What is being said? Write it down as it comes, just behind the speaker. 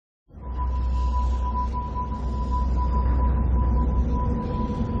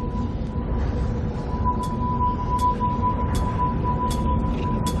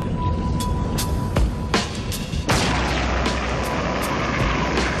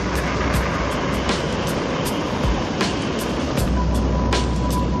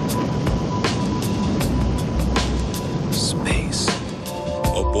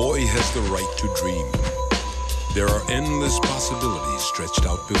endless possibilities stretched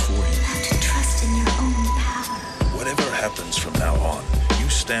out before him. You have to trust in your own power. Whatever happens from now on, you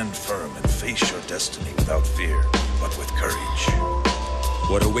stand firm and face your destiny without fear, but with courage.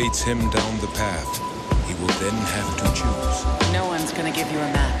 What awaits him down the path, he will then have to choose. No one's gonna give you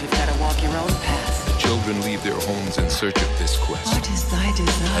a map. You've got to walk your own path. The children leave their homes in search of this quest. What is thy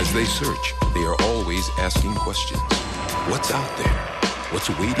desire? As they search, they are always asking questions. What's out there? What's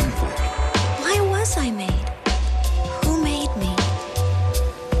waiting for me? Why was I made? Who made me?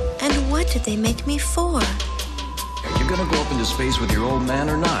 And what did they make me for? Are you gonna go up into space with your old man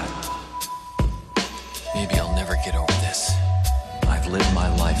or not? Maybe I'll never get over this. I've lived my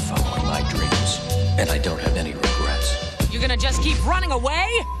life following my dreams, and I don't have any regrets. You're gonna just keep running away?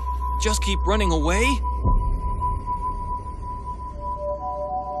 Just keep running away?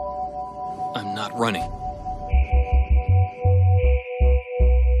 I'm not running.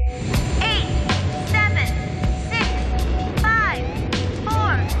 8, 7, 6, 5,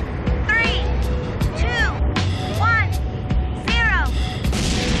 4, 3, 2, 1, 0.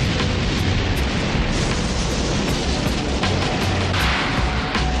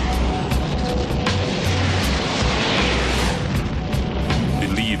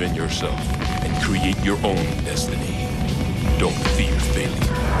 Believe in yourself and create your own destiny. Don't fear failure.